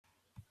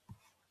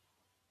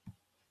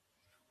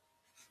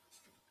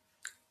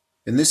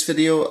In this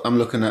video, I'm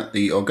looking at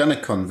the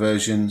organic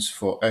conversions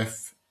for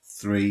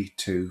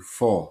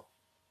F324.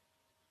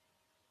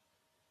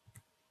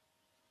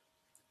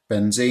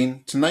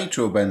 Benzene to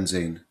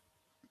nitrobenzene.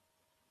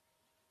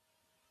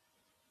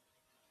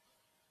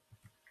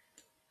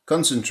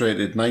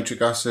 Concentrated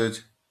nitric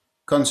acid,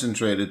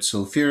 concentrated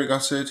sulfuric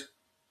acid,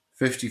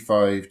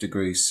 55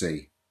 degrees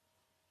C.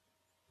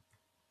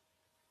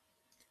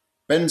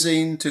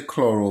 Benzene to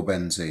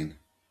chlorobenzene.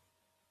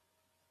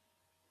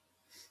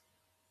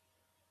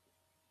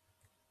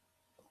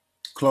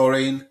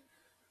 Chlorine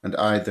and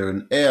either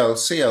an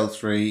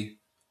AlCl3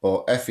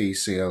 or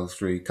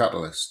FeCl3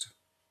 catalyst.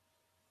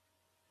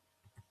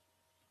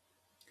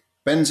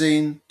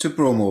 Benzene to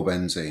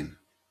bromobenzene.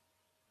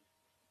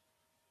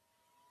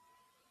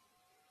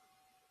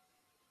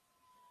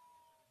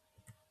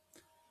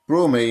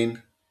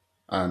 Bromine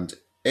and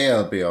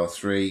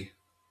AlBr3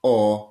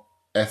 or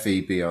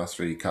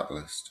FeBr3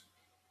 catalyst.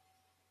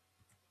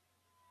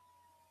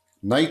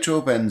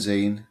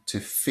 Nitrobenzene to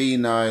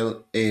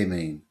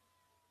phenylamine.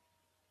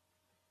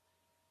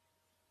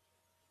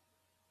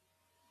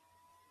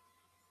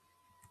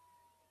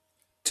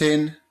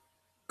 Tin,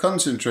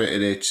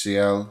 concentrated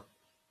HCl,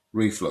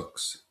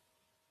 reflux.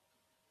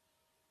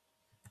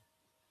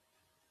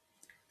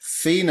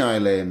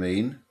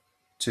 Phenylamine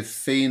to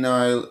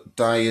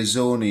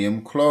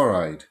phenyldiazonium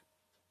chloride.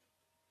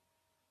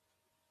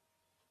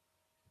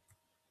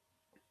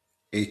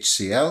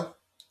 HCl,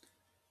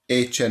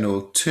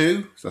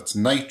 HNO2, that's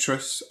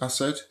nitrous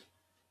acid,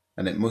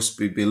 and it must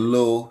be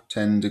below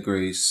 10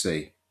 degrees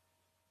C.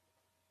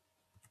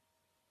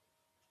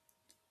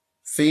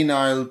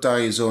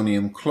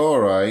 Phenyldiazonium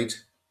chloride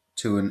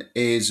to an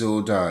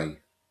azo dye.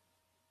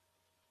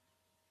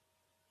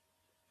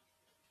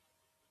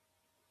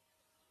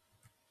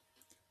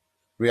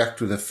 React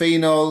with a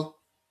phenol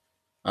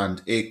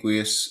and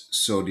aqueous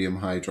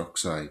sodium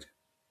hydroxide.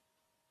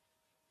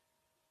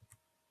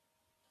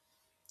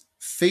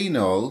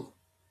 Phenol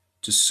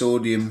to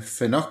sodium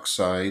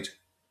phenoxide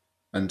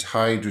and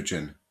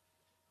hydrogen.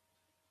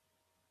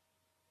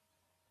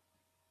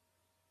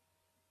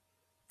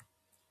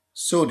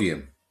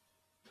 Sodium.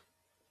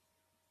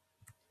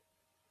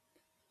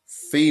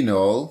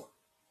 Phenol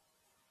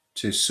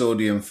to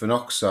sodium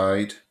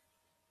phenoxide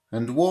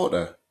and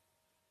water.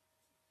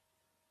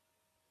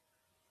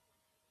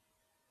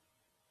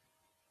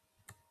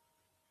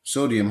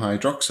 Sodium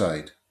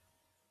hydroxide.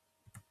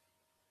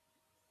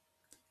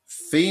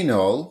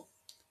 Phenol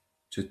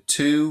to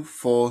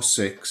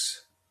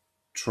 2,4,6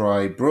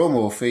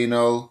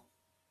 tribromophenol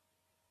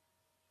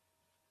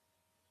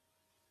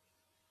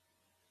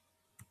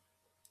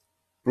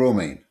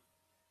bromine.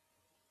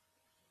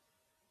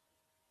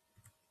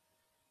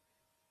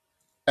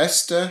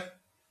 Ester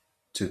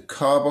to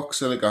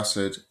carboxylic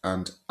acid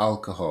and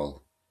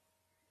alcohol.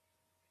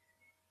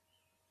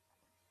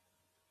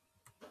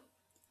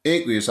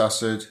 Aqueous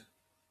acid,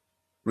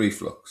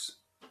 reflux.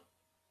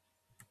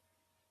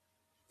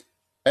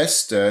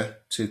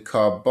 Ester to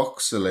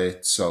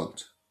carboxylate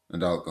salt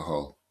and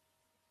alcohol.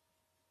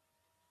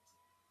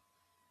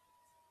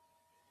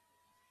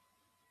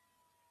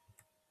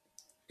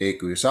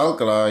 Aqueous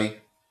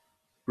alkali,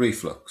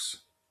 reflux.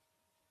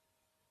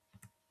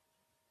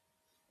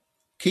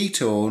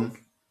 Ketone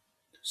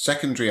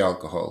secondary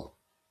alcohol.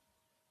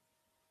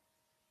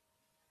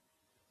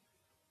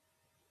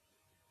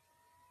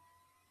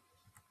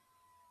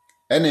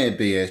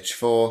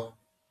 NaBH4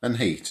 and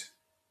heat.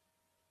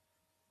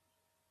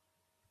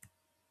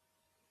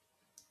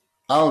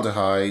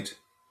 Aldehyde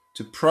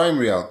to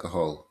primary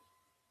alcohol.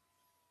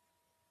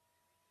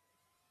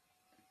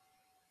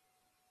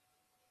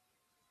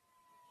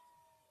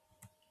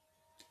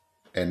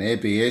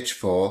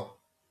 NaBH4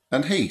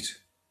 and heat.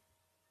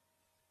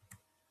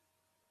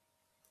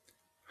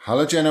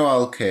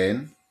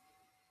 Halogenoalkane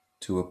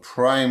to a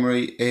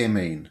primary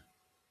amine.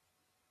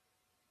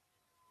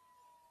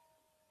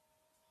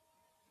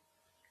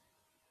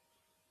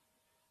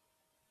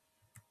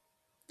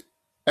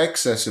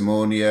 Excess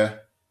ammonia,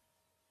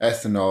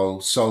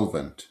 ethanol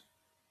solvent.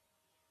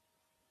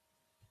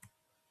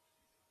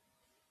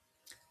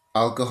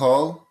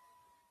 Alcohol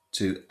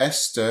to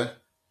ester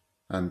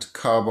and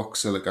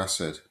carboxylic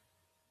acid.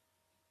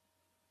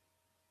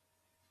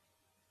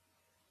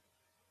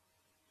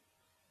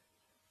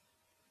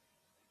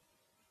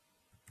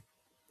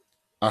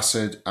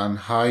 Acid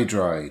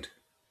anhydride.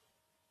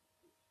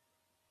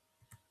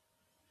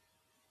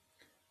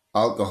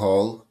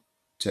 Alcohol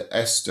to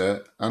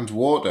ester and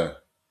water.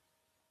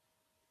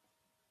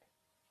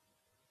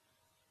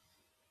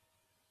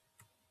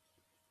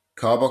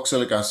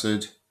 Carboxylic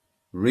acid,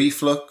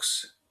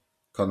 reflux,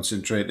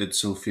 concentrated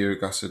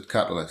sulfuric acid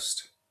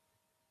catalyst.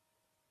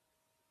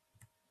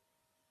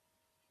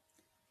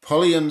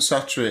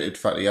 Polyunsaturated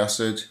fatty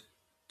acid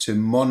to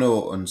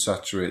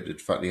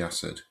monounsaturated fatty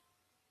acid.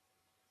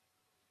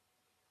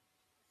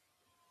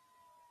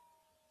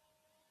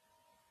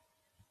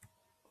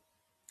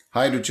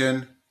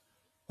 Hydrogen,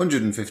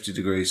 150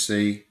 degrees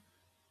C,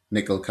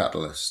 nickel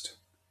catalyst.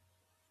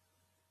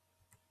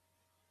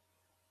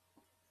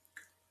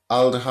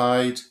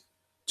 Aldehyde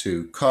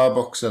to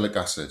carboxylic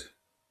acid.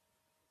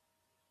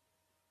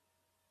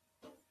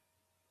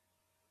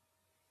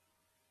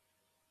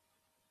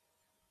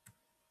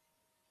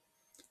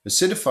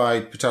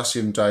 Acidified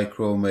potassium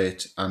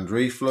dichromate and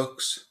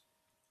reflux,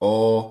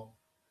 or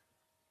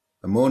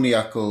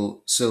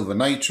ammoniacal silver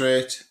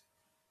nitrate,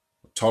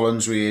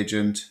 Tollens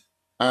reagent,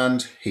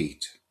 and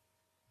heat.